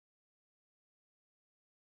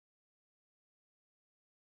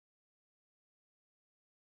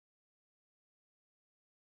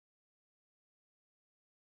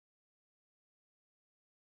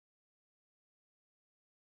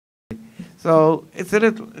So it's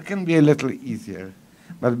it can be a little easier.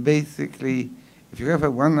 But basically, if you have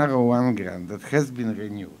a 1R01 grant that has been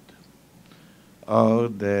renewed, or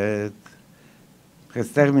that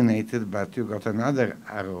has terminated, but you got another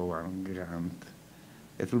R01 grant,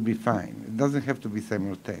 it will be fine. It doesn't have to be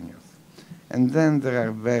simultaneous. And then there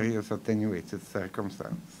are various attenuated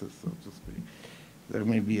circumstances, so to speak. There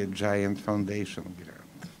may be a giant foundation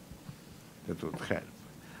grant that would help.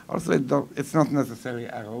 Also, it's not necessarily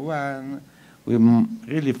R01. We're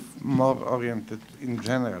really more oriented in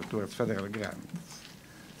general towards federal grants.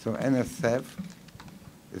 So NSF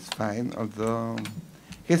is fine, although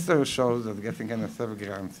history shows that getting NSF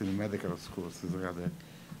grants in medical schools is rather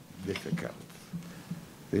difficult.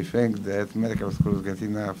 They think that medical schools get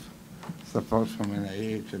enough support from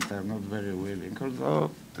NIH and are not very willing,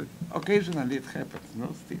 although occasionally it happens,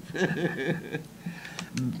 no, Steve?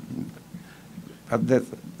 But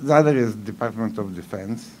the other is Department of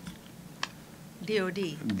Defense.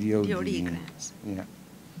 DOD. DOD grants. Yeah.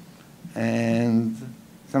 And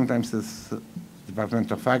sometimes this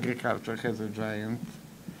Department of Agriculture has a giant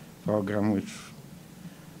program which,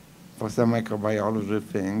 for some microbiology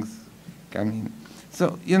things, come in.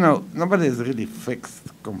 So, you know, nobody is really fixed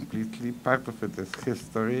completely. Part of it is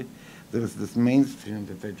history. There is this mainstream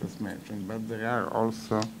that I just mentioned, but there are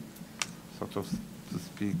also, sort of, to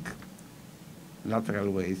speak, lateral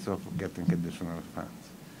ways of getting additional funds.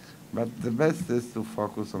 But the best is to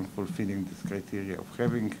focus on fulfilling this criteria of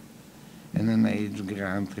having an NIH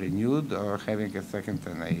grant renewed or having a second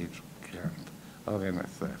NIH grant or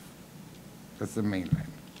NSF. That's the main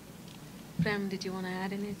line. Prem, did you want to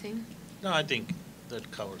add anything? No, I think that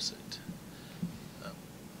covers it.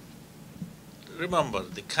 Remember,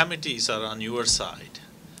 the committees are on your side.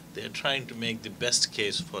 They're trying to make the best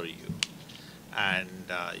case for you. And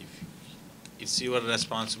it's your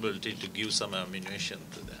responsibility to give some ammunition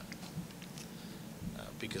to them.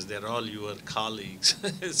 Because they're all your colleagues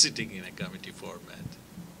sitting in a committee format.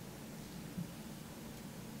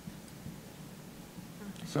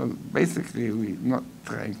 So basically, we're not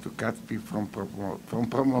trying to cut people from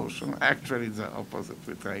promotion. Actually, it's the opposite.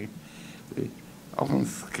 We often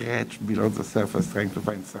scratch below the surface trying to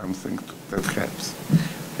find something that helps.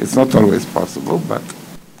 It's not always possible, but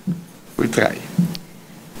we try.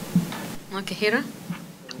 Okay, Hira?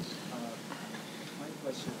 My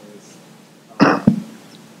question is,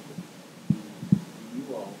 you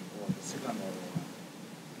all, or the second level,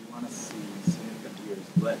 you want to see significant years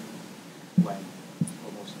left when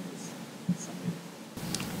promotion is submitted?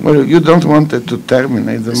 Well, you don't want it to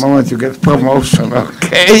terminate the moment you get promotion,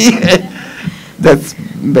 okay? That's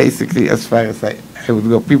basically as far as I would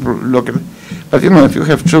go. People look at it. But, you know, if you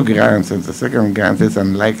have 2 grants and the second grant is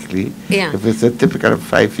unlikely, if it's a typical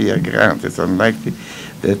 5-year grant, it's unlikely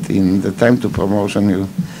that in the time to promotion you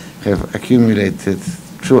have accumulated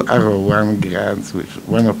 2 R01 grants,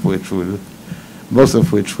 both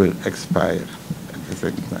of which will expire at the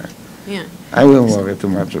same time. Yeah. I won't worry too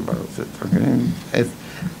much about it, okay? It's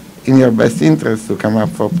in your best interest to come up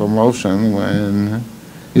for promotion when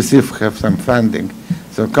you still have some funding.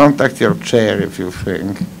 So contact your chair if you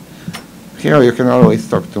think. Here you can always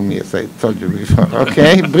talk to me, as I told you before,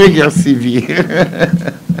 okay? Bring your CV.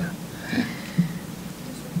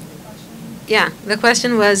 Yeah, the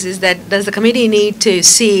question was, does the committee need to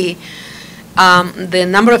see the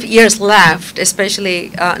number of years left,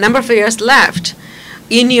 especially number of years left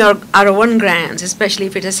in your R01 grants, especially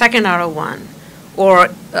if it's a second R01? Or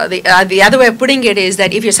the other way of putting it is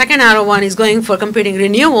that if your second R01 is going for computing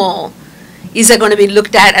renewal, is it going to be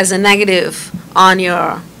looked at as a negative on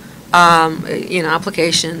your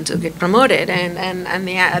application to get promoted? And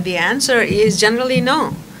the answer is generally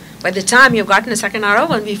no. By the time you've gotten a second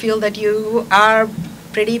R01, we feel that you are a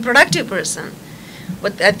pretty productive person.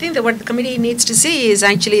 But I think that what the committee needs to see is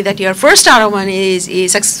actually that your first R01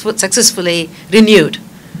 is successfully renewed,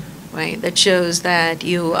 right? That shows that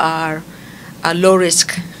you are a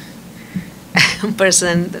low-risk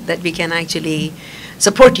person that we can actually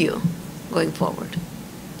support you going forward.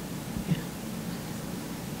 Yeah.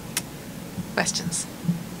 Questions?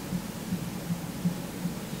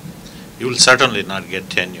 You will certainly not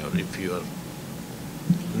get tenure if your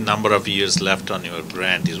number of years left on your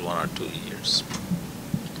grant is 1 or 2 years.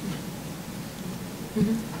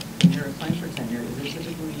 Mm-hmm. When you're applying for tenure, is it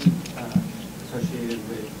typically associated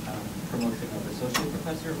with promotion of associate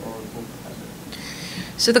professor or full professor?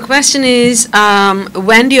 So the question is,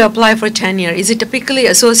 when do you apply for tenure? Is it typically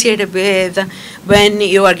associated with when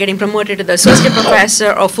you are getting promoted to the associate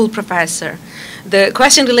professor or full professor? The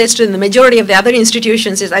question relates to the majority of the other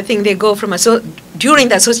institutions is I think they go from during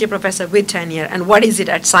the associate professor with tenure, and what is it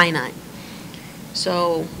at Sinai?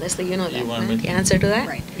 So, Leslie, you know You that, want right? me The to- answer to that?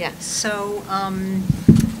 Right. Yeah. So,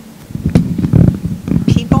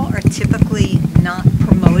 people are typically not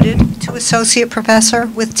promoted to associate professor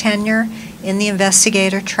with tenure in the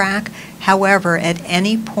investigator track. However, at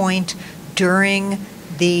any point during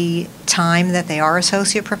the time that they are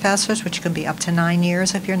associate professors, which can be up to 9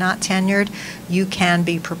 years if you're not tenured, you can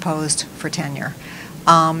be proposed for tenure.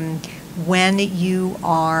 When you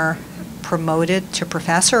are promoted to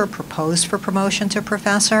professor or proposed for promotion to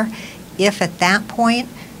professor, if at that point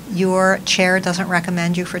your chair doesn't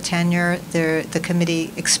recommend you for tenure, the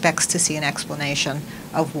committee expects to see an explanation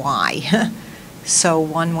of why. So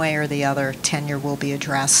one way or the other, tenure will be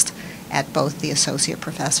addressed at both the associate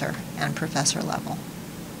professor and professor level.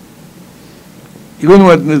 Even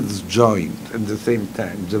when it's joined at the same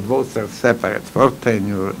time, the votes are separate for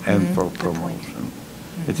tenure and for Good point. promotion.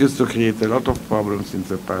 It used to create a lot of problems in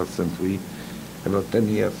the past, and we, about 10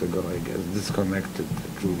 years ago, I guess, disconnected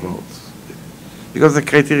the two votes. Because the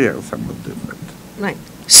criteria are somewhat different. Right.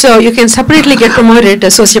 So you can separately get promoted to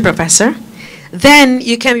associate professor. Then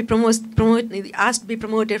you can be asked to be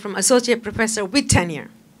promoted from associate professor with tenure.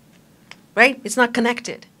 Right? It's not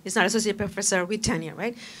connected. It's not associate professor with tenure,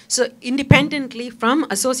 right? So independently from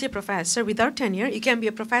associate professor without tenure, you can be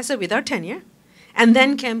a professor without tenure, and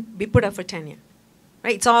then can be put up for tenure.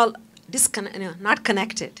 Right? It's all not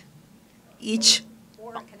connected.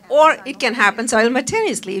 Or it can happen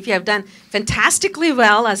simultaneously. If you have done fantastically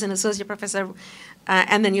well as an associate professor,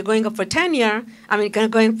 and then you're going up for tenure,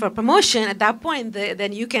 going for promotion, at that point,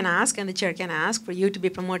 then you can ask, and the chair can ask for you to be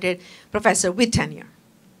promoted professor with tenure.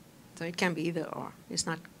 So it can be either or. It's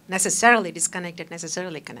not necessarily disconnected,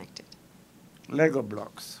 necessarily connected. Lego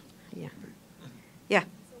blocks. Yeah. Yeah. So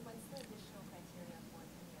what's the additional criteria for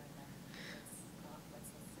tenure then?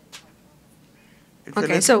 It's a Okay,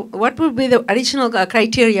 little- so what would be the additional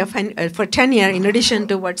criteria for tenure in addition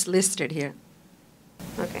to what's listed here?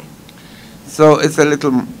 Okay. So it's a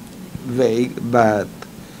little vague, but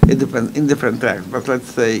it depends in different tracks. But let's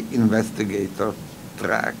say investigator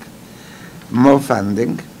track, more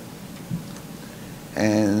funding,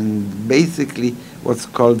 and basically what's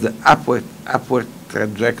called the upward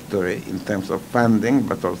trajectory in terms of funding,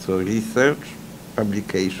 but also research,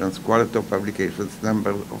 publications, quality of publications,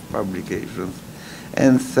 number of publications,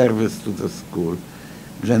 and service to the school,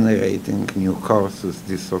 generating new courses,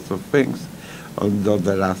 these sorts of things, although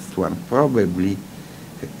the last one probably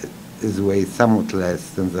is weighed somewhat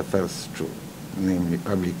less than the first two, namely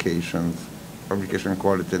publication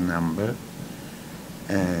quality number,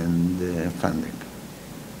 and funding.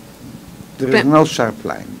 There is no sharp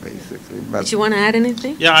line, basically. But Did you want to add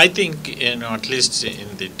anything? Yeah, I think, at least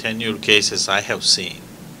in the tenure cases I have seen,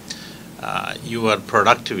 your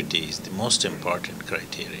productivity is the most important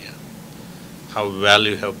criteria. How well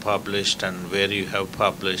you have published and where you have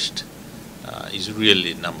published is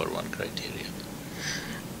really number one criteria.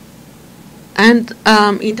 And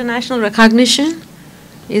international recognition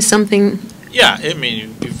is something. Yeah,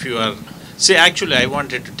 if you are, actually I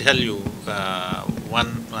wanted to tell you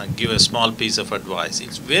give a small piece of advice.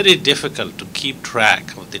 It's very difficult to keep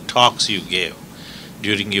track of the talks you gave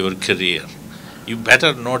during your career. You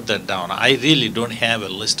better note that down. I really don't have a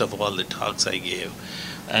list of all the talks I gave.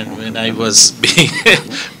 And when I was being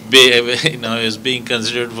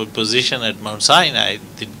considered for position at Mount Sinai,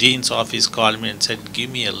 the dean's office called me and said, "Give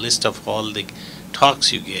me a list of all the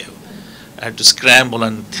talks you gave." I had to scramble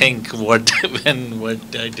and think what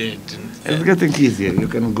I did. it's getting easier. You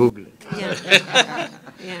can Google it. Yeah.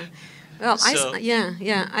 Yeah. Well, So-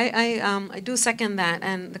 I do second that,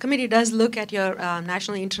 and the committee does look at your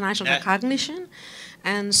national and international Yeah. recognition,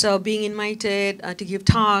 and so being invited to give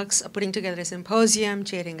talks, putting together a symposium,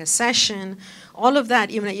 chairing a session, all of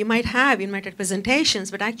that. You might have invited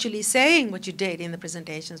presentations, but actually saying what you did in the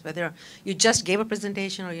presentations, whether you just gave a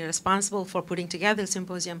presentation or you're responsible for putting together a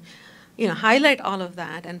symposium. Highlight all of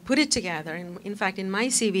that and put it together. In fact, in my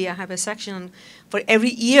CV, I have a section for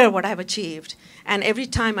every year what I've achieved. And every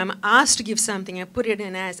time I'm asked to give something, I put it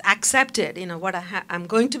in as accepted, what I'm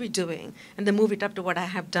going to be doing, and then move it up to what I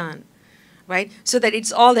have done, right? So that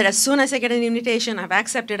it's all that as soon as I get an invitation, I've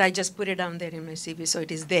accepted, I just put it down there in my CV, so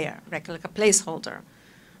it is there, like a placeholder,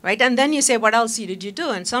 right? And then you say, what else did you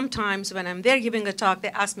do? And sometimes when I'm there giving a talk, they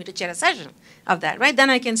ask me to chair a session of that, right?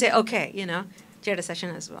 Then I can say, okay, chair a session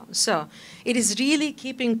as well. So it is really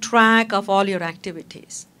keeping track of all your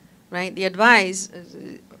activities, right? The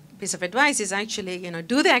piece of advice is actually,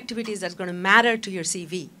 do the activities that's going to matter to your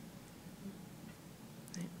CV.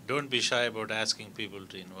 Don't be shy about asking people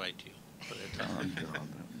to invite you for a talk. Oh, God.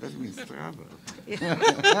 That means trouble. Yeah.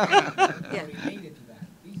 Related to that,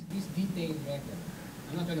 these detailed records,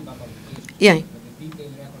 I'm not talking about publication. Yeah. But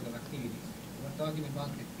detailed record of activities. We're talking about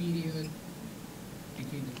the period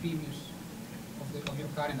between the previous of your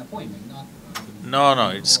current appointment, not. No,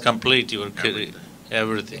 it's complete your career, The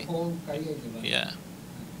everything. whole career development. Yeah.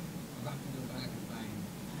 I'll have to go back and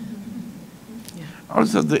find.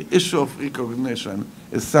 Also, the issue of recognition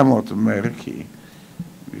is somewhat murky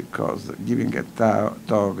because giving a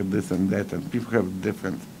talk, this and that, and people have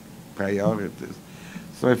different priorities.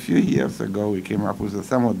 So a few years ago, we came up with a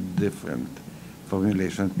somewhat different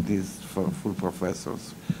formulation, at least for full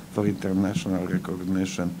professors, for international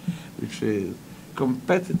recognition, which is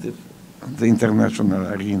competitive in the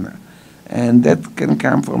international arena. And that can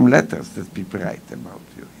come from letters that people write about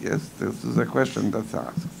you. Yes, this is a question that's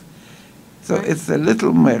asked. So it's a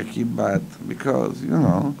little murky, but because,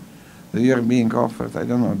 you're being offered, I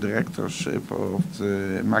don't know, directorship of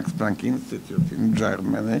the Max Planck Institute in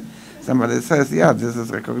Germany, somebody says, yeah, this is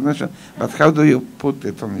recognition, but how do you put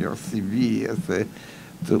it on your CV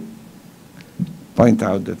to point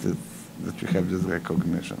out that you have this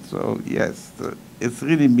recognition? So yes, it's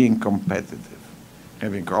really being competitive,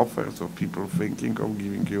 having offers of people thinking of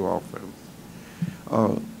giving you offers,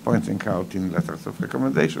 or pointing out in letters of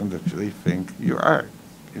recommendation that they think you are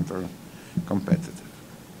competitive.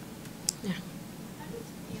 How does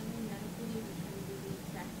family medical leave and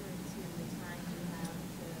factor into the time you have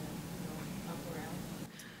to, up or out?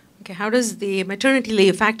 Okay, how does the maternity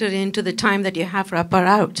leave factor into the time that you have for up or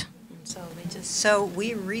out? So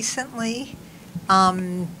we recently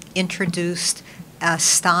introduced a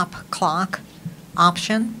stop clock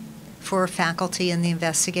option for faculty in the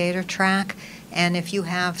investigator track. And if you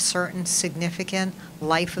have certain significant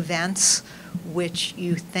life events which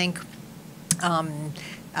you think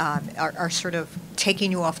are sort of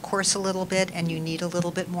taking you off course a little bit and you need a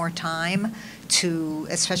little bit more time to,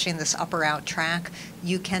 especially in this up or out track,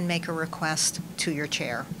 you can make a request to your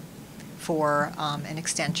chair for an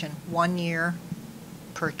extension, 1 year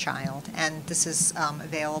per child. And this is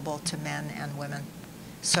available to men and women.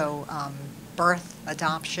 So birth,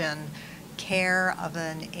 adoption, care of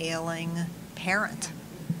an ailing parent.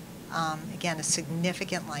 Again, a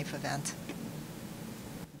significant life event.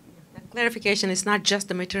 Clarification, it's not just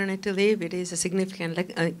the maternity leave, it is a significant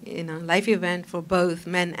life event for both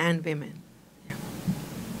men and women.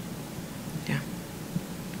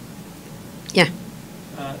 Yeah.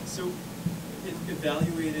 So,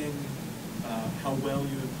 evaluating how well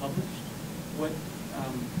you have published, what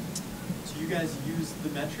do you guys use the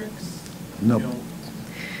metrics? No.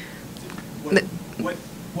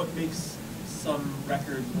 What makes some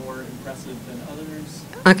record more impressive than others?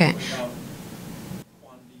 Okay. What about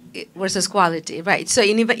quantity Versus quality, right? So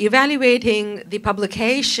in evaluating the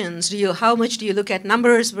publications, how much do you look at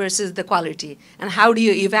numbers versus the quality, and how do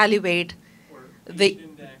you evaluate the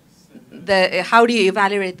index? how do you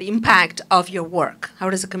evaluate the impact of your work? How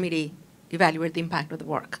does the committee evaluate the impact of the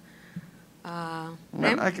work? Well,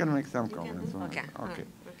 Ma'am? I can make some comments on Okay. it. All right. Okay.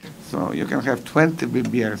 Okay. So you can have 20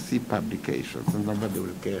 BBRC publications and nobody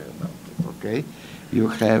will care about it, okay? You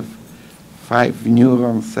have 5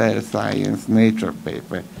 neuron cell science nature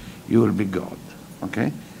paper, you will be God,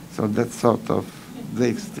 okay? So that's sort of the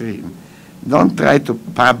extreme. Don't try to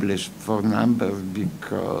publish for numbers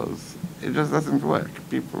because it just doesn't work.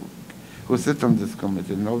 People who sit on this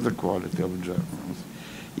committee know the quality of journals.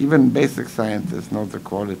 Even basic scientists know the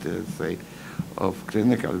quality, let's say, of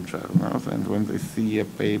clinical journals, and when they see a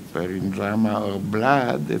paper in JAMA or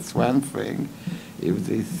Blood, it's one thing. If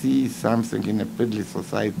they see something in a Piddly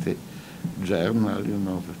Society journal,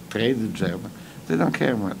 the trade journal, they don't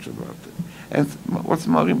care much about it. And what's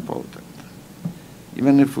more important,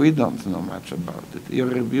 even if we don't know much about it, your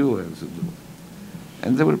reviewers do.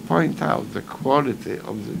 And they will point out the quality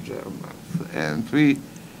of the journals, and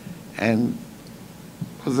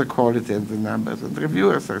the quality and the numbers. And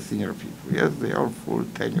reviewers are senior people. Yes, they are full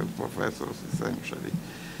tenured professors, essentially,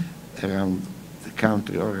 around the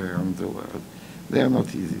country or around the world. They are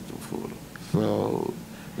not easy to fool. So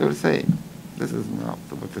they will say, this is not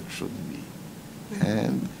what it should be.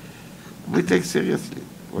 And we take seriously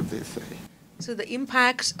what they say. So the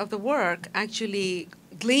impact of the work actually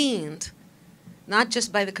gleaned, not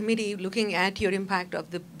just by the committee looking at your impact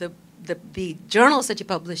of the journals that you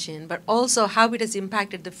publish in, but also how it has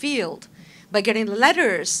impacted the field by getting the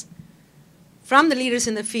letters from the leaders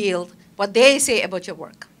in the field, what they say about your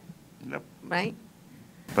work. Yep. Right?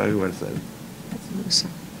 Very well said. So,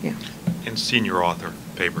 yeah. And senior author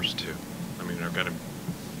papers too. I mean, they're going to,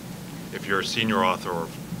 if you're a senior author, or,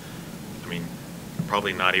 I mean,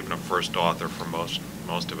 probably not even a first author for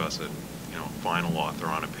most of us, a final author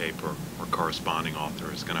on a paper or corresponding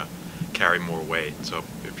author is going to carry more weight. So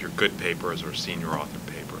if you're good papers or senior author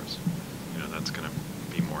papers, that's going to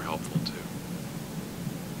be more helpful too.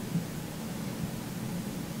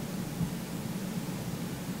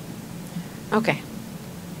 Okay.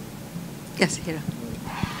 Yes, Hira.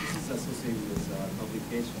 This is associated with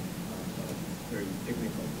publication, very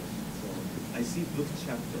technical question. So I see book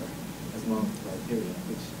chapter as one of the criteria,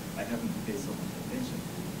 which I haven't paid so much attention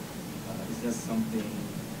to. Is that something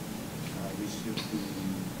we should be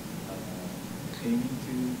aiming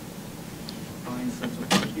to find such a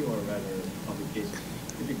quality, or rather publication,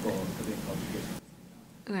 typical academic publication?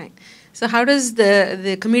 Right. So how does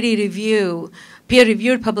the committee review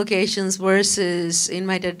peer-reviewed publications versus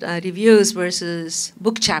invited reviews versus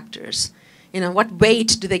book chapters? What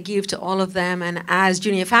weight do they give to all of them? And as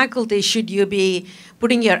junior faculty, should you be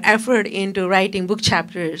putting your effort into writing book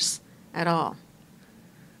chapters at all?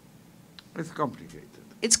 It's complicated.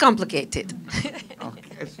 It's complicated.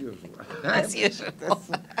 Okay, as usual. As usual.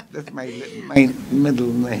 That's my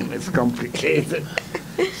middle name. It's complicated.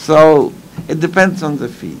 So it depends on the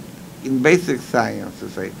field. In basic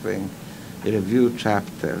sciences, I think review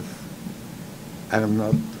chapters are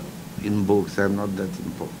not in books, are not that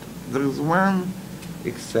important. There is one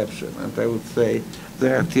exception, and I would say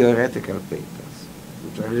there are theoretical papers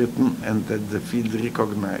which are written and that the field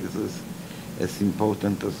recognizes as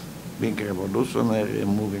important as being revolutionary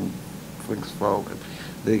and moving things forward.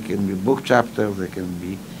 They can be book chapters, they can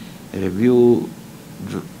be review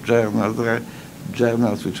journals. There are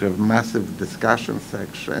journals which have massive discussion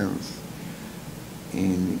sections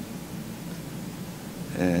in,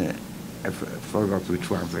 I forgot which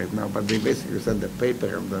ones right now, but they basically send a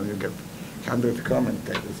paper and then you get 100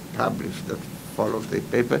 commentaries published that follow the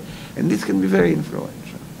paper, and this can be very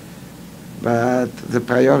influential. But the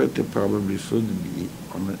priority probably should be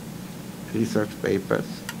on research papers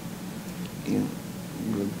in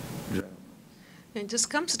good journals. It just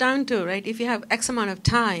comes down to, right, if you have X amount of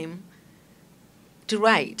time to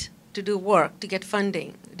write, to do work, to get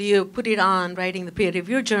funding, do you put it on writing the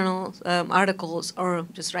peer-reviewed journals, articles, or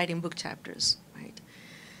just writing book chapters, right?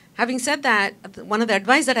 Having said that, one of the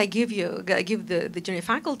advice that I give the junior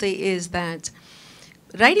faculty is that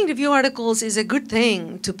writing review articles is a good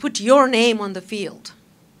thing to put your name on the field,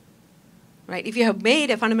 right? If you have made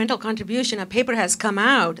a fundamental contribution, a paper has come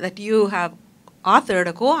out that you have authored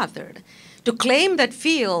or co-authored, to claim that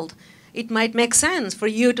field, it might make sense for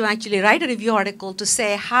you to actually write a review article to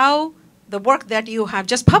say how the work that you have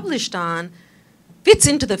just published on fits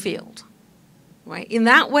into the field, right? In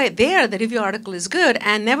that way, the review article is good,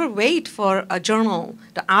 and never wait for a journal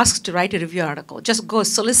to ask to write a review article. Just go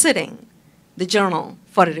soliciting the journal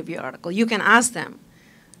for a review article. You can ask them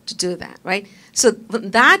to do that, right? So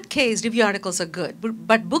in that case, review articles are good.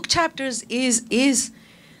 But book chapters is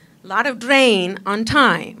a lot of drain on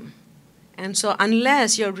time. And so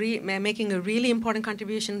unless you're making a really important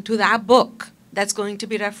contribution to that book that's going to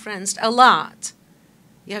be referenced a lot,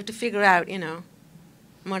 you have to figure out,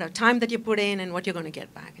 amount of time that you put in and what you're going to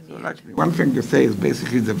get back in the end. Actually, one thing to say is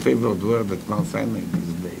basically the favorite word that concerning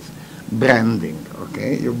these days, branding,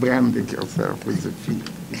 okay? You're branding yourself with the field.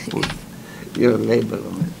 You put your label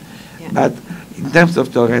on it. Yeah. But in terms of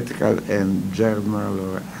theoretical and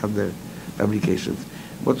journal or other publications,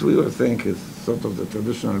 what we were saying is sort of the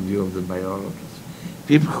traditional view of the biologists.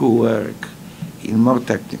 People who work in more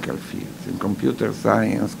technical fields, in computer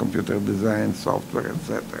science, computer design, software,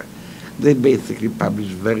 etc., they basically publish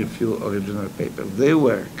very few original papers. Their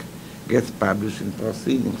work gets published in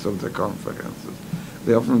proceedings of the conferences.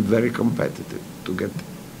 They're often very competitive to get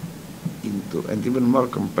into, and even more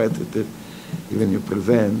competitive even you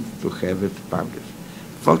present to have it published.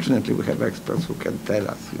 Fortunately, we have experts who can tell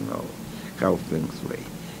us, how things weigh.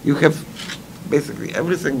 You have basically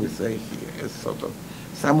everything we say here is sort of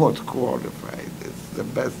somewhat qualified. It's the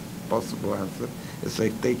best possible answer. It's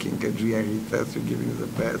like taking a GRE test, you're giving the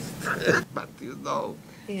best, but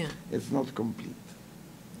Yeah. it's not complete.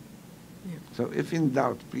 Yeah. So if in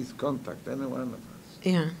doubt, please contact any one of us.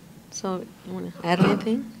 Yeah. So you want to add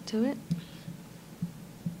anything to it?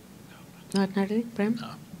 Not really, Prem?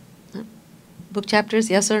 No. Book chapters,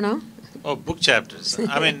 yes or no? Oh, book chapters.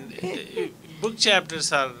 I mean, book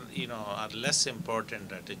chapters are less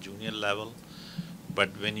important at a junior level, but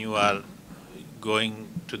when you are going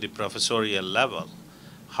to the professorial level,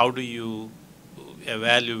 how do you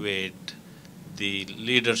evaluate the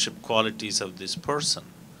leadership qualities of this person?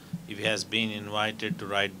 If he has been invited to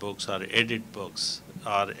write books or edit books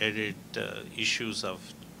or edit issues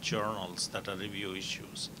of journals that are review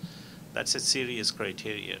issues, that's a serious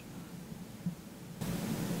criteria.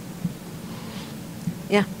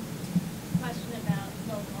 Yeah. Question about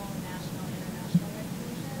local, national, international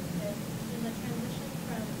recognition. In the transition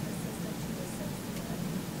from assistant to associate,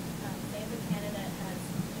 say the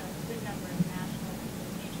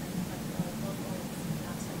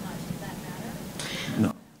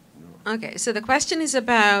Okay, so the question is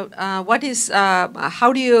about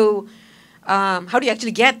how do you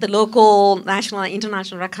actually get the local, national, and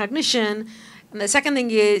international recognition? And the second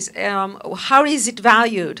thing is how is it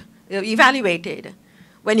evaluated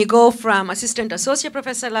when you go from assistant associate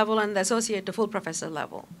professor level and the associate to full professor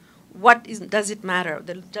level? Does it matter?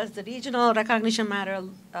 Does the regional recognition matter?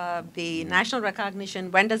 The national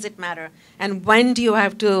recognition? When does it matter? And when do you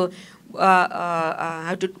have to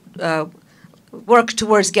work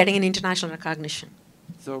towards getting an international recognition?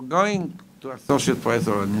 So going to associate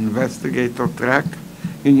professor or an investigator track,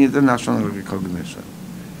 you need a national recognition.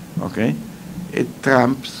 Okay? It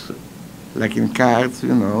trumps, like in cards,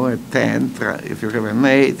 you know, a 10, if you have an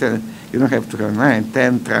 8, you don't have to have 9,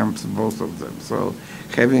 10 trumps both of them. So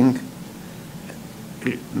having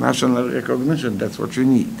national recognition, that's what you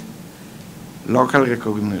need. Local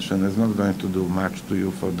recognition is not going to do much to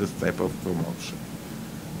you for this type of promotion.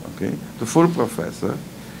 Okay? The full professor,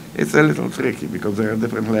 it's a little tricky because there are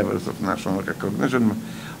different levels of national recognition.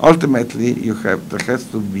 Ultimately, there has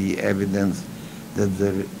to be evidence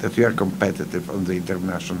that you are competitive on the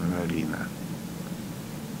international arena,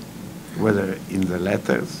 whether in the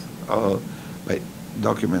letters or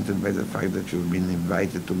documented by the fact that you've been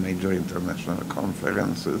invited to major international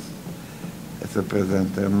conferences as a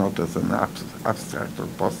presenter, not as an abstract or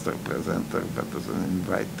poster presenter, but as an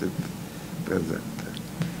invited presenter.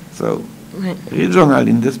 So regional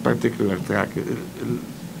in this particular track,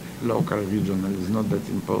 local regional is not that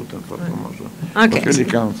important for promotion. Okay. What really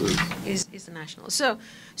counts is the national. So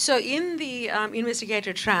in the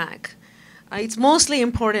investigator track, it's mostly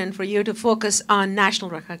important for you to focus on national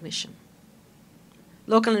recognition.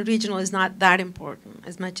 Local and regional is not that important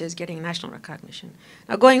as much as getting national recognition.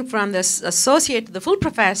 Now, going from this associate to the full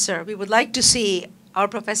professor, we would like to see our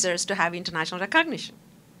professors to have international recognition,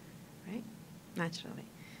 right? Naturally.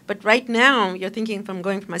 But right now, you're thinking from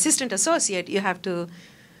going from assistant to associate, you have to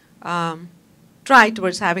try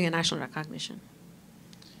towards having a national recognition.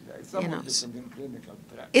 It's somewhat different in clinical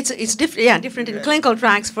track. It's different, yeah, different in clinical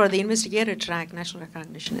tracks. For the investigator track, national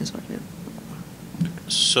recognition is what we're.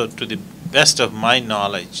 So to the best of my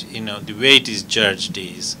knowledge, the way it is judged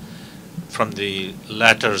is from the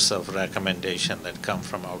letters of recommendation that come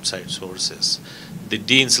from outside sources. The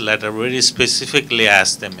dean's letter very specifically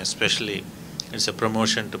asks them, especially it's a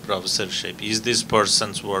promotion to professorship, is this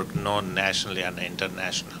person's work known nationally and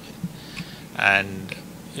internationally? And,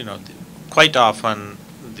 quite often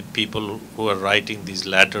the people who are writing these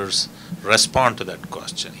letters respond to that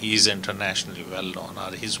question. He is internationally well known,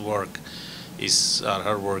 or his work or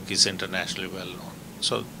her work is internationally well known.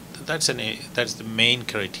 So that's the main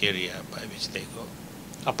criteria by which they go.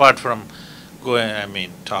 Apart from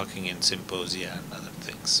talking in symposia and other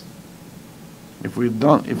things. If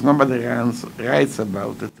nobody writes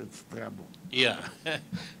about it, it's trouble. Yeah.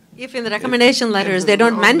 If in the recommendation letters they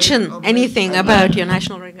don't mention anything about your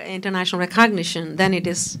international recognition, then it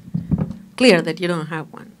is clear that you don't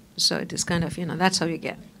have one. So it is kind of, that's how you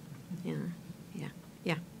get.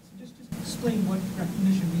 Just explain what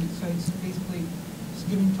recognition means. So it's basically just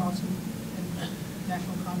giving talks at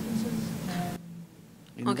national conferences.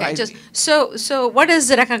 Okay, so what does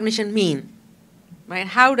the recognition mean? Right?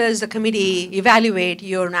 How does the committee evaluate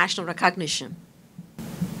your national recognition?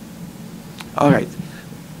 All right.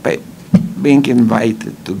 Being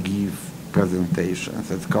invited to give presentations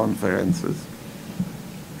at conferences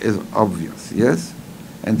is obvious, yes?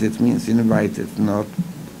 And it means invited, not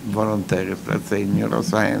voluntary. Let's say in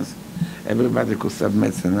neuroscience, everybody who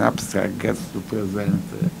submits an abstract gets to present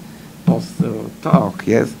a poster or talk,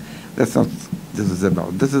 yes? That's not this is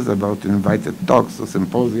about. This is about invited talks, so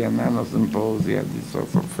symposia, nano-symposia, these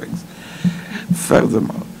sorts of things.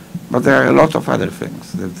 Furthermore, but there are a lot of other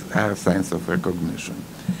things that are signs of recognition.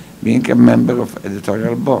 Being a member of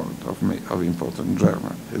editorial board of important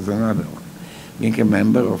journal is another one. Being a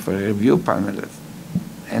member of a review panel at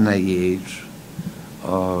NIH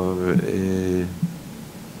or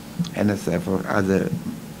NSF or other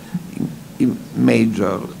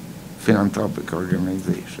major philanthropic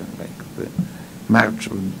organization like the March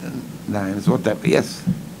of Dimes, whatever. Yes.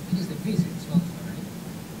 It is the visits also,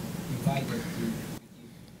 right? Invited to.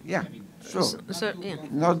 Yeah. Sure.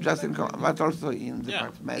 Not just in, but also in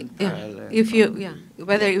departmental.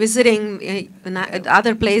 Whether you're visiting at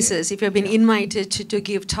other places, if you've been invited to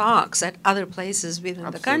give talks at other places within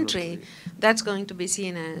the country, that's going to be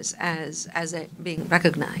seen as being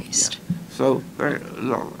recognized. Yeah. So there are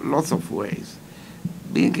lots of ways.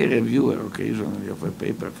 Being a reviewer occasionally of a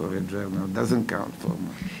paper for a journal doesn't count for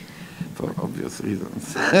much, for obvious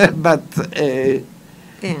reasons. But.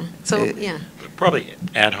 Probably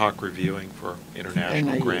ad hoc reviewing for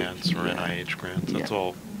international grants or NIH grants. That's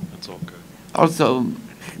all That's all good. Also,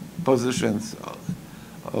 positions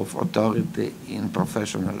of authority in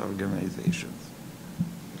professional organizations.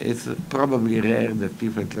 It's probably rare that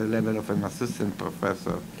people at the level of an assistant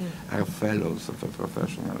professor are fellows of a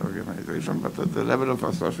professional organization, but at the level of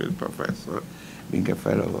associate professor, being a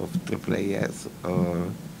fellow of AAAS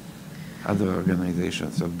or other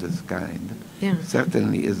organizations of this kind,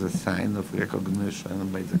 certainly is a sign of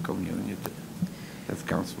recognition by the community. That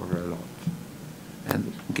counts for a lot.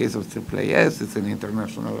 And in case of AAAS, it's an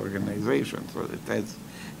international organization, so it has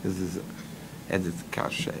this added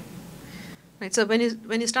cachet. Right. So when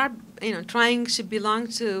you start, trying to belong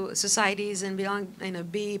to societies and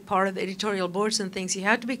be part of the editorial boards and things, you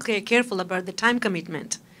have to be careful about the time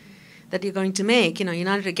commitment that you're going to make, in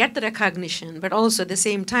order to get the recognition, but also at the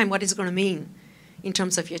same time, what is it going to mean in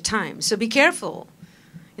terms of your time. So be careful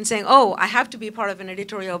in saying, oh, I have to be part of an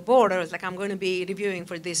editorial board, or it's like I'm going to be reviewing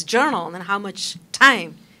for this journal, and then how much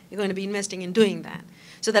time you're going to be investing in doing that.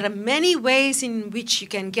 So there are many ways in which you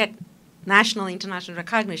can get national, international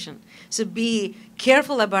recognition. So be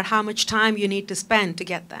careful about how much time you need to spend to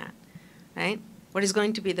get that, right? What is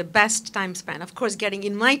going to be the best time spent? Of course, getting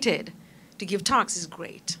invited to give talks is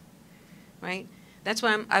great, right? That's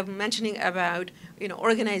why I'm mentioning about,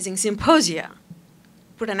 organizing symposia.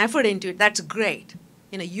 Put an effort into it, that's great.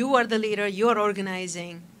 You are the leader, you are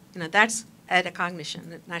organizing, that's a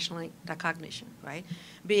recognition, national recognition, right?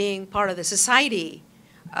 Being part of the society,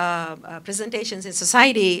 presentations in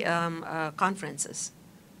society conferences,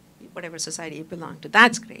 whatever society you belong to,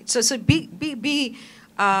 that's great. So be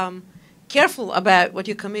careful about what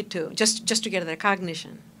you commit to, just to get the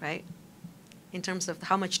recognition, right? In terms of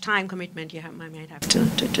how much time commitment you might have to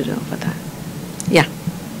do for that. Yeah.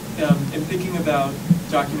 In thinking about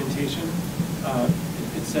documentation,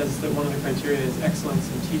 it says that one of the criteria is excellence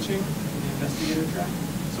in teaching in the investigator track.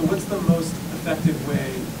 So what's the most effective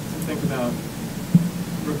way to think about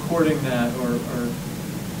recording that, or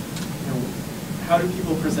how do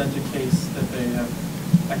people present a case that they have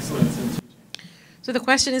excellence in teaching? So the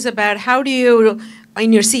question is about how do you,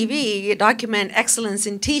 in your CV, document excellence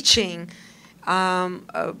in teaching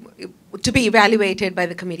to be evaluated by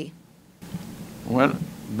the committee? Well,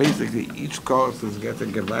 basically, each course is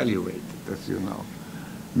getting evaluated, as you know.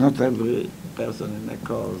 Not every person in a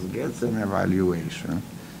course gets an evaluation.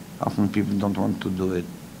 Often people don't want to do it.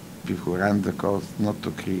 People run the course not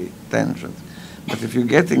to create tensions. But if you're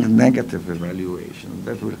getting negative evaluation,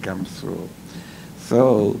 that will come through.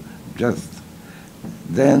 So just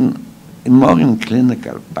then, more in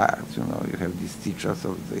clinical parts, you have these teachers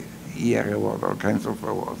of the year award, all kinds of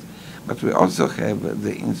awards. But we also have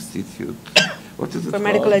the Institute, what is it for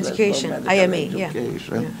medical called? education, For medical IME,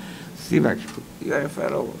 education. yeah. CVAC, you are a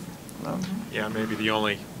fellow, no? Yeah, maybe the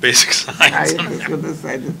only basic science. I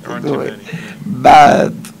decided There to aren't do too it. many.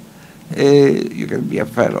 But you can be a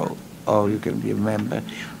fellow or you can be a member.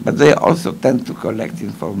 But they also tend to collect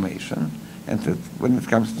information. And that when it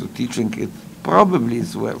comes to teaching, it probably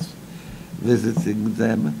is worth visiting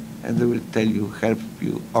them. And they will tell you, help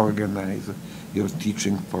you organize your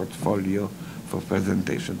teaching portfolio for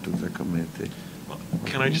presentation to the committee. Well,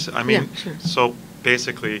 can I just, yeah, sure. So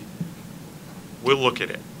basically, we'll look at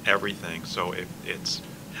it, everything. So if it's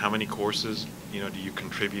how many courses, do you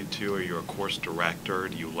contribute to? Are you a course director?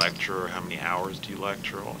 Do you lecture? How many hours do you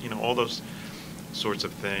lecture? All those sorts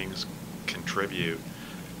of things contribute.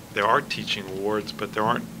 There are teaching awards, but there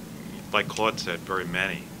aren't, like Claude said, very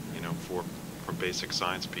many, for basic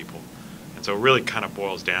science people. And so it really kind of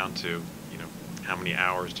boils down to, how many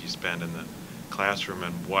hours do you spend in the classroom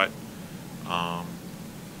and what.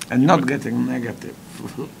 And not getting negative.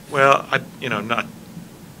 Well, not.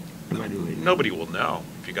 Nobody will know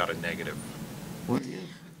if you got a negative.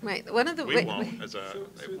 Right. One of the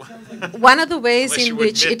one of the ways in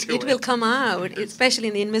which it will come out, especially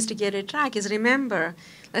in the investigator track, is remember,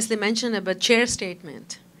 Leslie mentioned about chair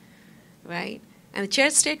statement, right? And the chair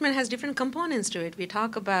statement has different components to it. We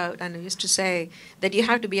talk about, and I used to say that you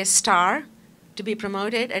have to be a star to be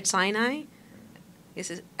promoted at Sinai. This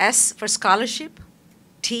is S for scholarship,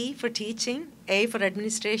 T for teaching, A for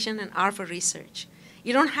administration, and R for research.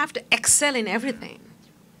 You don't have to excel in everything.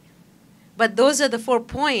 But those are the 4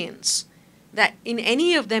 points that in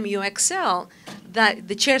any of them you excel, that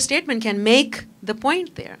the chair statement can make the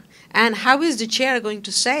point there. And how is the chair going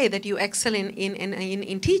to say that you excel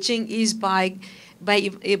in teaching is by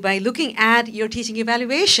looking at your teaching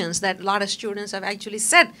evaluations, that a lot of students have actually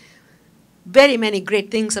said very many great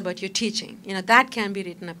things about your teaching. That can be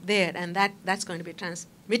written up there, and that's going to be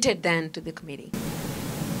transmitted then to the committee.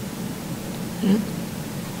 I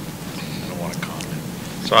don't want to comment.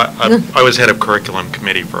 So I was head of curriculum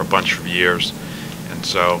committee for a bunch of years, and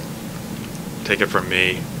so take it from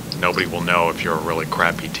me, nobody will know if you're a really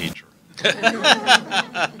crappy teacher.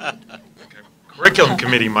 Okay. Curriculum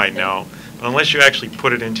committee might know, but unless you actually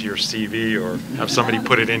put it into your CV or have somebody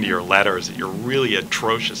put it into your letters that you're really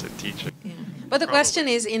atrocious at teaching. Yeah. But the question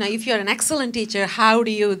is, if you're an excellent teacher, how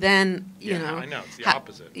do you then, I know, it's the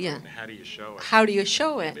opposite. Yeah. And how do you show it? How do you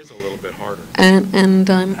show it? It is a little bit harder.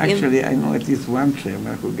 Actually, I know at least one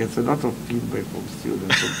chairman who gets a lot of feedback from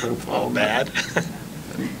students who perform. Oh, bad?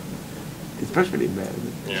 Especially bad.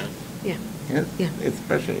 Yeah. Yeah. Yes? Yeah.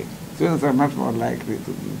 Especially. Students are much more likely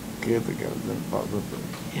to be critical than positive.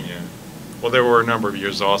 Yeah. Well, there were a number of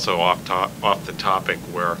years also off the topic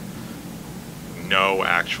where no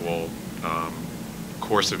actual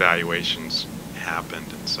course evaluations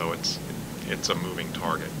happened, and so it's a moving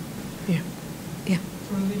target. Yeah. Yeah.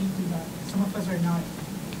 So related to that, some of us are not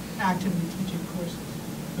actively teaching courses,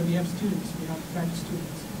 but we have students, we have graduate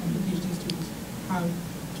students and PhD students. How do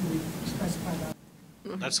we specify that?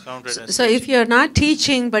 That's counted as So if you're not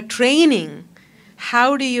teaching but training,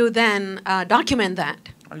 how do you then document that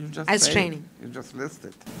Or you just as say it. training? You just list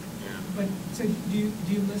it. But so do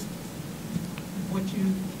you list what you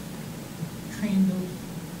train those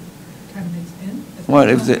candidates in? Well,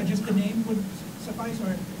 if Or they- just the name would suffice,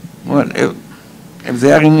 or? Well, if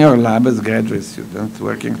they are in your lab as graduate students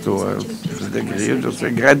working towards the degree, you just say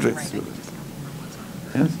graduate students.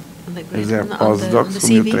 Yes? On the If grade- they are on the postdocs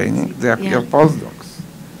from your CV? training, they are Yeah. your postdocs.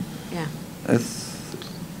 Yeah.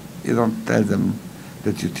 You don't tell them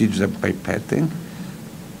that you teach them pipetting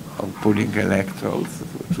or pulling electrodes,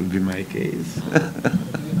 which would be my case.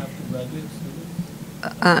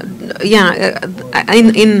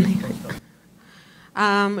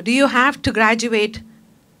 Do you have to graduate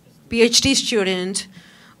PhD student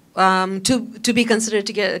to be considered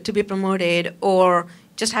to be promoted, or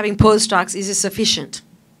just having postdocs is sufficient?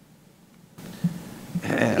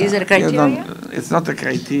 Is it a criteria? It's not a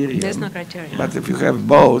criterion. There's no criteria. But if you have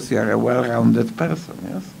both, you are a well-rounded person,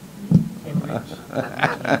 yes?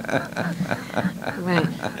 Right.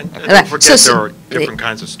 And Right. don't forget So- there are different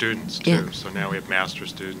kinds of students too. Yeah. So now we have master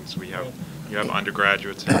students, you have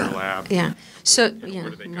undergraduates in your lab. Yeah. So yeah,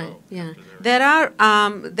 Where do they right, go yeah.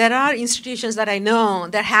 after There are institutions that I know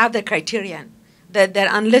that have the criterion that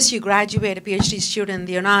unless you graduate a PhD student,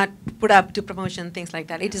 you're not put up to promotion, things like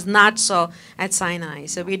that. It is not so at Sinai.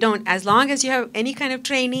 So we don't, as long as you have any kind of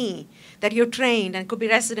trainee that you're trained, and could be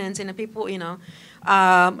residents and people,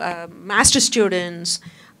 master students,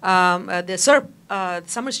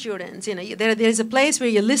 summer students, there is a place where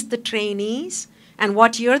you list the trainees and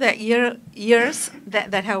what years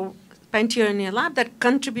that have spent here in your lab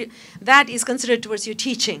that is considered towards your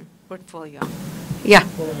teaching portfolio. Yeah.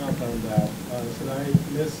 Following up on that, should I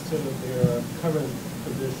list sort of their current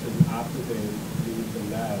position after they leave the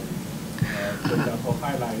lab? For example,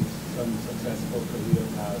 highlight some successful career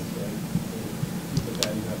paths and people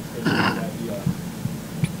that you have trained that be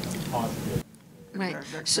positive. Right.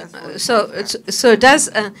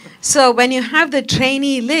 So when you have the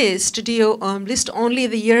trainee list, do you list only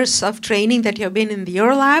the years of training that you have been in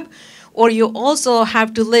your lab, or you also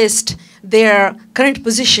have to list their current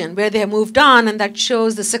position where they have moved on, and that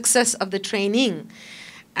shows the success of the training?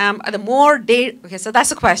 The more data. Okay, so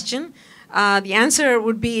that's a question. The answer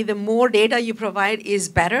would be the more data you provide is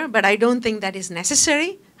better, but I don't think that is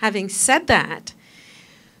necessary. Having said that,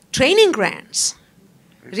 training grants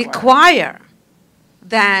require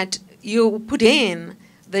that you put in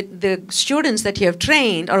the students that you have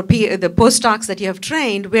trained, or the postdocs that you have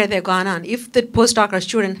trained, where they've gone on, if the postdoc or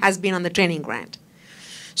student has been on the training grant.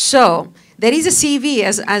 So there is a CV,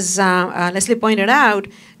 as Leslie pointed out,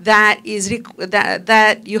 that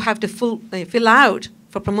you have to fill out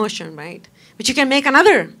for promotion, right? But you can make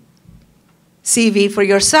another CV for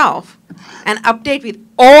yourself and update with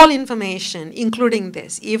all information, including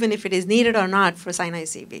this, even if it is needed or not for Sinai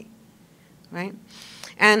CV, right?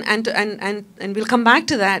 And we'll come back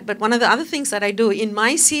to that. But one of the other things that I do in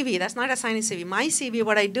my CV, that's not a Sinai CV, my CV,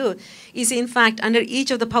 what I do is, in fact, under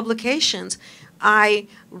each of the publications, I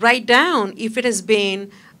write down if it has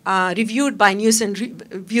been reviewed by News and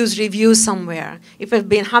Views review somewhere, if it's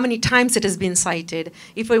been, how many times it has been cited,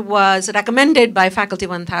 if it was recommended by Faculty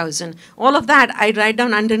 1000. All of that I write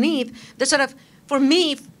down underneath. That sort of, for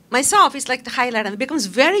me, myself, it's like the highlight, and it becomes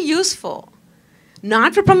very useful,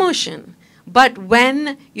 not for promotion, but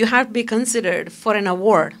when you have to be considered for an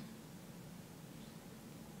award,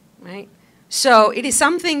 right? So it is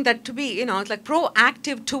something that to be, it's like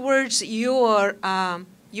proactive towards your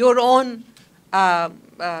own,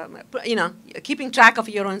 keeping track of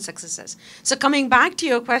your own successes. So coming back to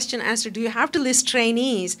your question as to do you have to list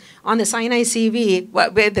trainees on the Sinai CV,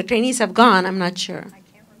 where the trainees have gone, I'm not sure. I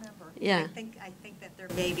can't remember. Yeah. I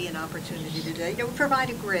maybe an opportunity to do, provide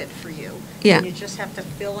a grid for you. Yeah. And you just have to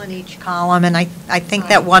fill in each column, and I think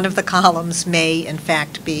that one of the columns may, in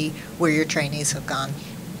fact, be where your trainees have gone.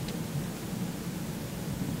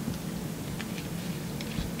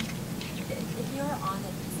 If you're on the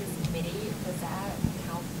thesis committee, does that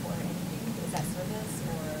count for anything? Is that service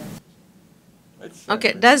or?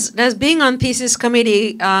 Okay, does being on thesis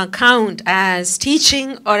committee count as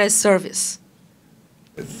teaching or as service?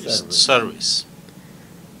 Service.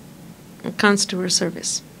 It counts towards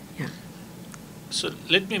service, yeah. So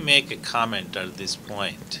let me make a comment at this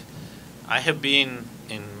point. I have been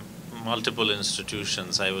in multiple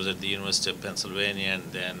institutions. I was at the University of Pennsylvania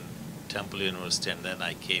and then Temple University, and then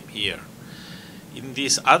I came here. In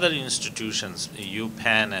these other institutions,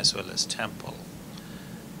 UPenn as well as Temple,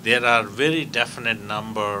 there are very definite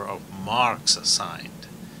number of marks assigned,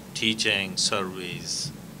 teaching,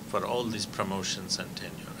 service, for all these promotions and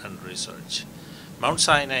tenure and research. Mount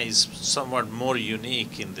Sinai is somewhat more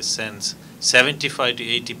unique in the sense 75 to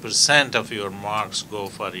 80% of your marks go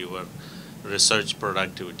for your research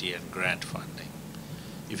productivity and grant funding.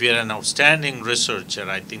 If you're an outstanding researcher,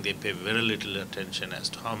 I think they pay very little attention as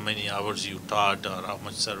to how many hours you taught or how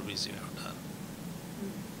much service you have done.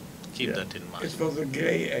 Keep that in mind. It's for the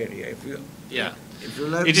gray area. If you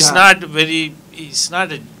let It is that- it's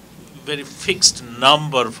not a very fixed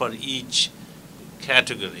number for each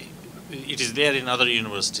category. It is there in other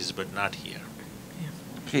universities, but not here.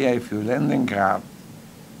 Here, if you landing grab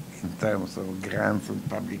in terms of grants and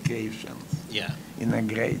publications Yeah. in a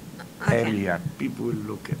great Okay. area, people will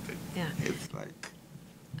look at it. Yeah. It's like,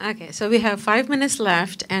 Okay, so we have 5 minutes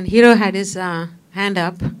left, and Hiro had his hand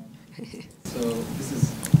up. So this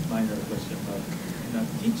is a minor question, but in a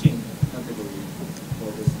teaching category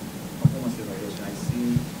for this performance evaluation, I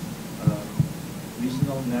see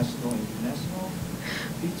regional, national, international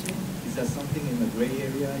teaching. Is that something in the gray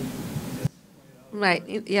area you just pointed out? Right.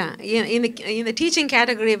 In the teaching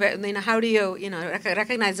category, how do you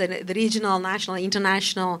recognize the regional, national,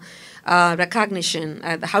 international recognition?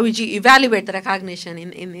 How would you evaluate the recognition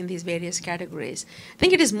in these various categories? I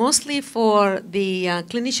think it is mostly for the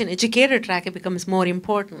clinician educator track. It becomes more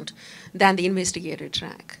important than the investigator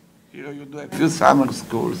track. you do a few summer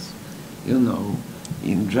schools,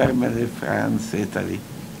 in Germany, France, Italy.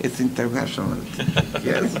 It's international.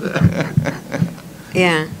 Yes.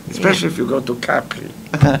 Yeah. Especially if you go to Capri.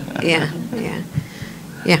 Yeah.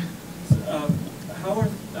 How are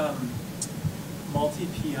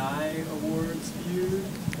multi-PI awards viewed?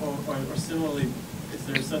 Or similarly, is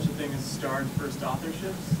there such a thing as starred first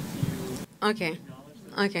authorships? Do you Okay. acknowledge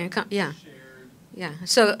that? Okay. Yeah. Shared? Yeah.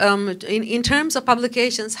 So in terms of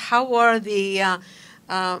publications, how are the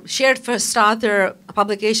shared first author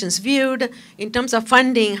publications viewed? In terms of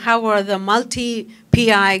funding, how are the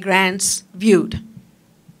multi-PI grants viewed?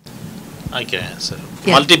 I can answer.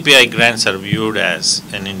 Yeah. Multi-PI grants are viewed as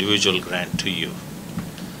an individual grant to you.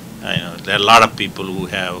 I know there are a lot of people who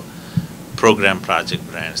have program project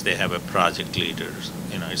grants. They have a project leader.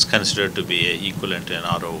 It's considered to be equivalent to an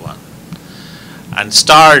R01. And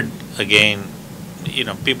starred, again,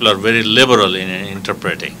 people are very liberal in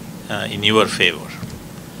interpreting in your favor.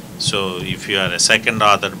 So if you are a second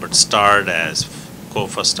author but starred as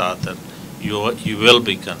co-first author, you will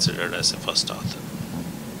be considered as a first author.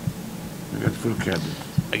 You get full credit.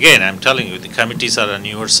 Again, I'm telling you, the committees are on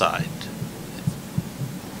your side.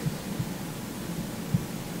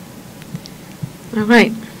 All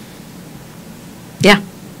right. Yeah. If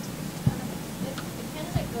a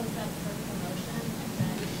candidate goes up for promotion and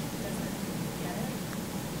then doesn't get it,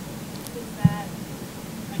 is that,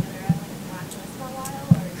 they're on a blacklist for a while,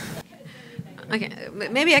 or is there anything? Okay.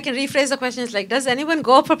 Maybe I can rephrase the question. It's like, does anyone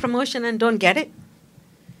go up for promotion and don't get it?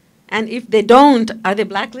 And if they don't, are they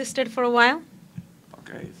blacklisted for a while?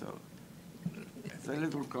 Okay, so it's a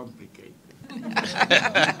little complicated.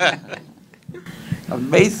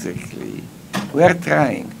 But basically, we are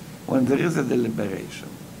trying, when there is a deliberation,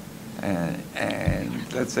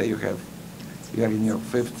 and let's say you are in your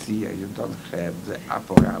 5th year, you don't have the up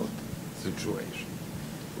or out situation.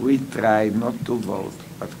 We try not to vote,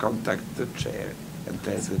 but contact the chair and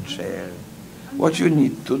tell the chair what you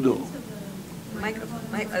need to do.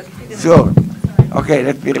 Sure. Okay,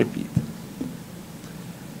 let me repeat.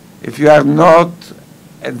 If you are not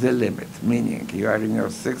at the limit, meaning you are in your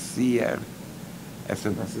 6th year as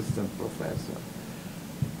an assistant professor,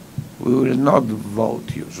 we will not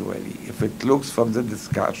vote usually if it looks from the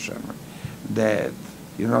discussion that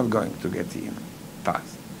you're not going to get in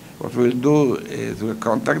passed. What we'll do is we'll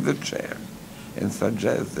contact the chair and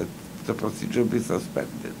suggest that the procedure be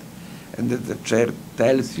suspended, and that the chair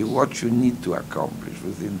tells you what you need to accomplish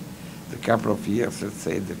within the couple of years, let's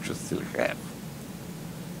say, that you still have.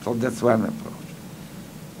 So that's one approach.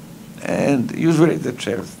 And usually the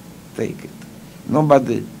chairs take it.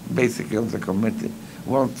 Nobody basically on the committee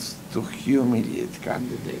wants to humiliate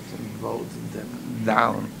candidates and vote them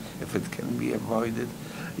down if it can be avoided,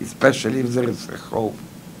 especially if there is a hope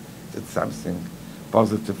that something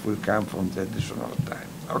positive will come from the additional time.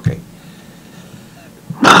 Okay.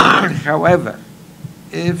 However,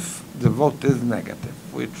 if the vote is negative,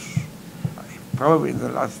 which probably in the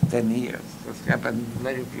last 10 years has happened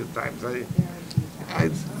very few times,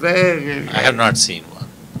 it's very I have not seen one.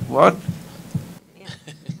 What?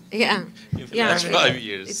 Yeah. In the last 5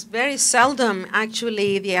 years. It's very seldom,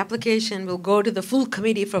 actually, the application will go to the full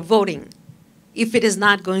committee for voting if it is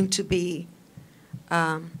not going to be,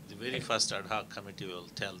 The very first ad hoc committee will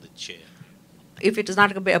tell the chair. if it is not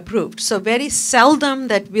going to be approved. So very seldom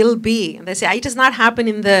that will be. They say, it has not happened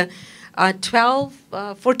in the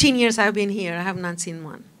 14 years I've been here. I have not seen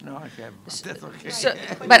one. No, I haven't. That's okay. So,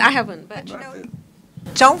 but I haven't. But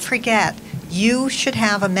Don't forget, you should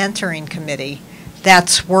have a mentoring committee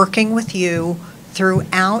that's working with you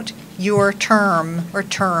throughout your term or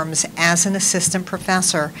terms as an assistant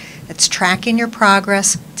professor. It's tracking your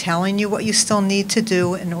progress, telling you what you still need to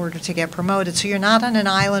do in order to get promoted. So you're not on an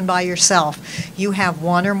island by yourself. You have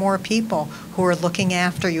one or more people who are looking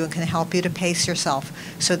after you and can help you to pace yourself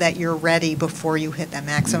so that you're ready before you hit that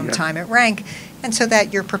maximum time at rank, and so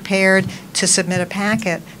that you're prepared to submit a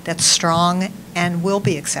packet that's strong and will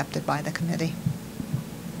be accepted by the committee.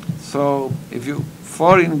 So if you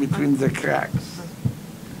fall in between the cracks,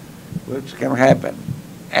 which can happen,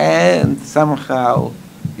 and somehow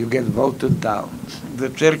you get voted down, the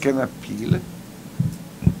chair can appeal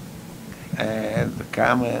and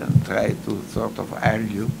come and try to sort of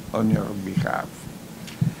argue on your behalf.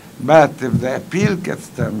 But if the appeal gets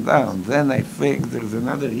turned down, then I think there's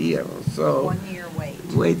another year or so 1 year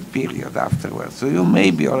wait period afterwards. So you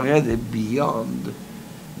may be already beyond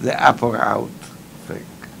the up or out thing.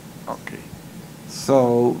 Okay.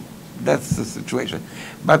 So that's the situation.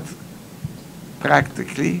 But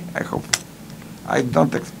practically, I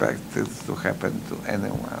don't expect this to happen to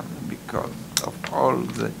anyone because of all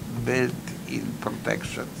the built-in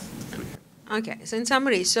protections. okay. So in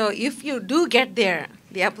summary, so if you do get there,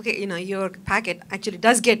 the your packet actually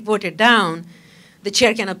does get voted down, the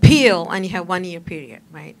chair can appeal, and you have 1 year period,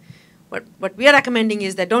 right? What we are recommending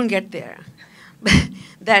is that don't get there.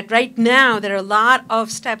 That right now there are a lot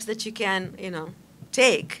of steps that you can,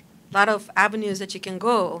 take, a lot of avenues that you can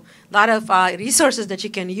go, a lot of resources that you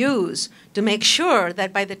can use to make sure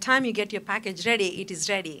that by the time you get your package ready, it is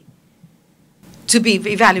ready to be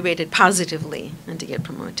evaluated positively and to get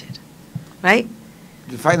promoted, right?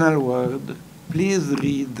 The final word, please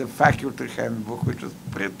read the faculty handbook, which is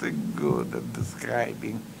pretty good at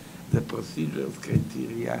describing the procedures,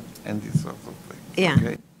 criteria, and these sorts of things. Yeah,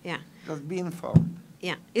 okay? yeah. Just be informed.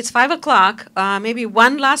 Yeah, it's 5 o'clock. Maybe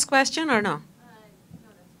one last question or no?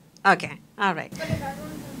 No, Okay, all right. But if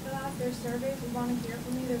everyone can fill out their surveys, we want to hear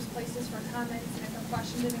from you. There's places for comments, and if a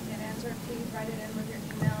question didn't get answered, please write it in with your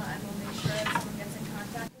email, and we'll make sure that someone gets in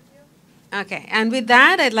contact with you. Okay, and with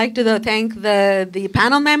that, I'd like to thank the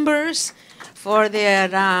panel members for their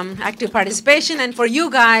active participation and for you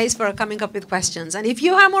guys for coming up with questions. And if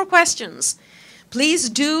you have more questions, please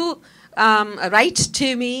do write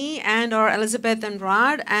to me and or Elizabeth and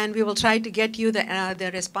Rod, and we will try to get you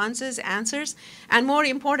the responses, answers. And more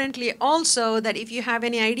importantly, also that if you have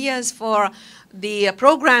any ideas for the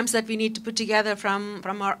programs that we need to put together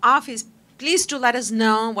from our office, please do let us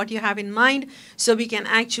know what you have in mind so we can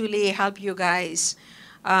actually help you guys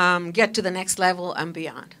get to the next level and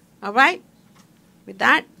beyond. All right? With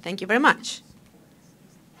that, thank you very much.